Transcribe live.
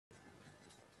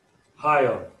Hi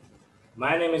all,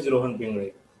 my name is Rohan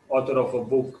Pingle, author of a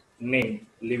book named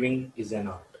Living is an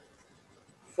Art.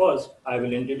 First, I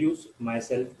will introduce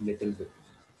myself a little bit.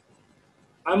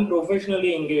 I'm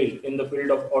professionally engaged in the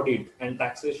field of audit and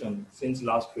taxation since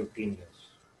last 15 years.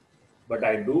 But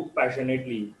I do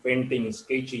passionately painting,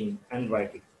 sketching and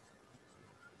writing.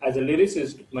 As a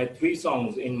lyricist, my 3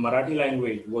 songs in Marathi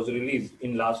language was released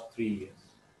in last 3 years.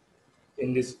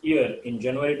 In this year, in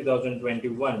January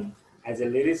 2021, as a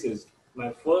lyricist, my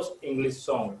first English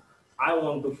song, I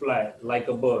Want to Fly Like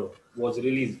a Bird, was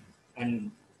released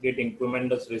and getting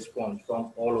tremendous response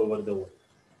from all over the world.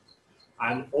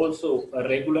 I am also a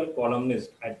regular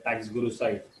columnist at Tax Guru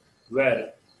site,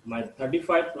 where my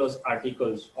 35 plus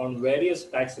articles on various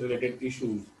tax related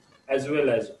issues as well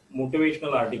as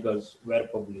motivational articles were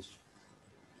published.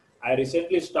 I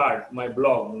recently started my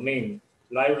blog named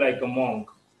Live Like a Monk.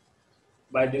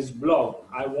 By this blog,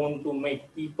 I want to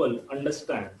make people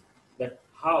understand that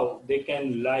how they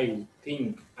can live,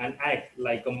 think, and act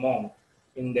like a monk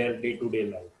in their day-to-day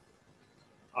life.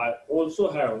 I also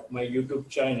have my YouTube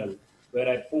channel where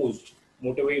I post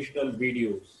motivational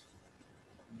videos.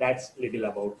 That's little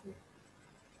about me.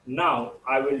 Now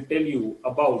I will tell you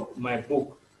about my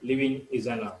book, Living is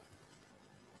an Art.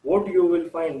 What you will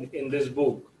find in this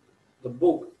book, the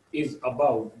book is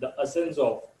about the essence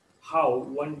of how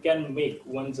one can make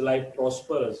one's life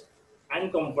prosperous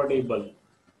and comfortable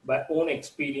by own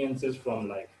experiences from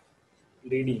life,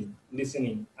 reading,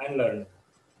 listening, and learning.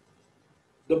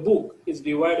 The book is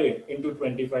divided into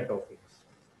 25 topics.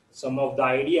 Some of the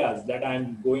ideas that I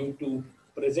am going to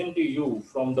present to you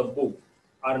from the book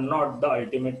are not the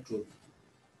ultimate truth.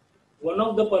 One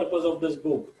of the purpose of this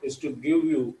book is to give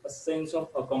you a sense of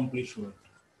accomplishment.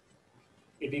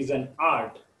 It is an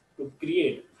art to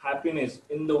create happiness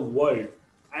in the world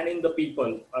and in the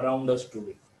people around us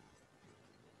today.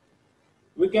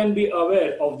 We can be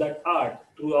aware of that art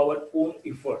through our own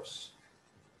efforts.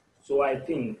 So I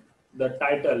think the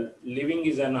title Living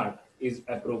is an Art is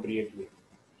appropriate way.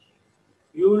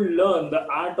 You will learn the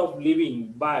art of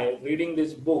living by reading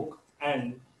this book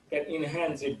and can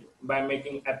enhance it by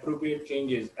making appropriate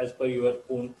changes as per your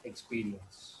own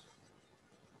experience.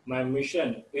 My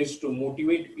mission is to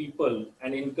motivate people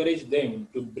and encourage them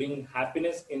to bring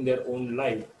happiness in their own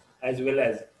life as well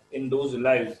as in those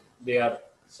lives they are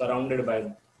surrounded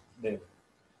by them.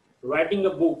 Writing a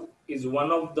book is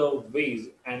one of the ways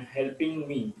and helping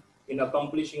me in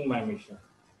accomplishing my mission.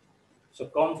 So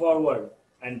come forward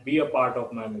and be a part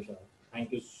of my mission.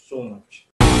 Thank you so much.